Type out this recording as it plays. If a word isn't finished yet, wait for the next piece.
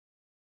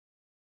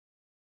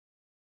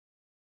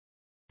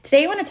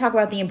Today, I want to talk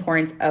about the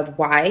importance of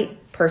why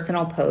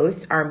personal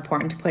posts are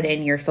important to put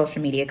in your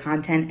social media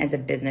content as a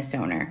business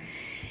owner.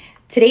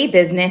 Today,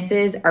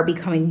 businesses are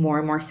becoming more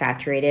and more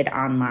saturated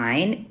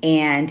online.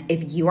 And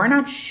if you are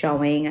not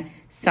showing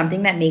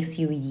something that makes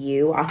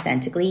you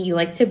authentically, you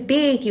like to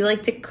bake, you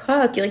like to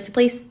cook, you like to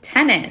play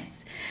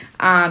tennis,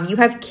 you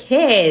have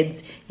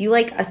kids, you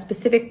like a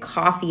specific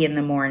coffee in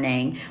the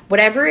morning,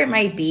 whatever it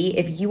might be,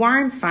 if you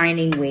aren't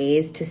finding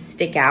ways to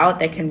stick out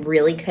that can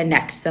really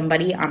connect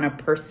somebody on a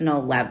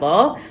personal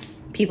level,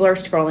 people are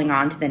scrolling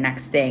on to the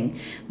next thing.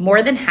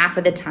 More than half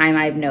of the time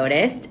I've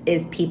noticed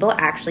is people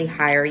actually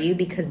hire you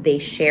because they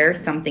share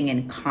something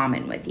in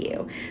common with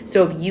you.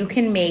 So if you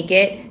can make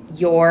it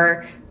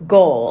your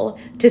goal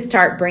to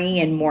start bringing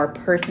in more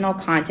personal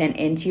content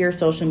into your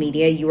social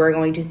media, you are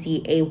going to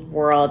see a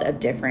world of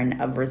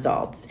different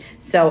results.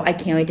 So I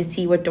can't wait to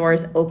see what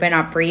doors open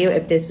up for you.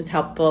 If this was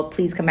helpful,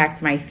 please come back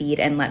to my feed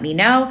and let me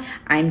know.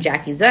 I'm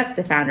Jackie Zook,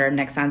 the founder of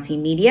Next On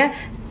Scene Media,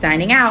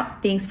 signing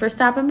out. Thanks for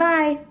stopping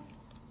by.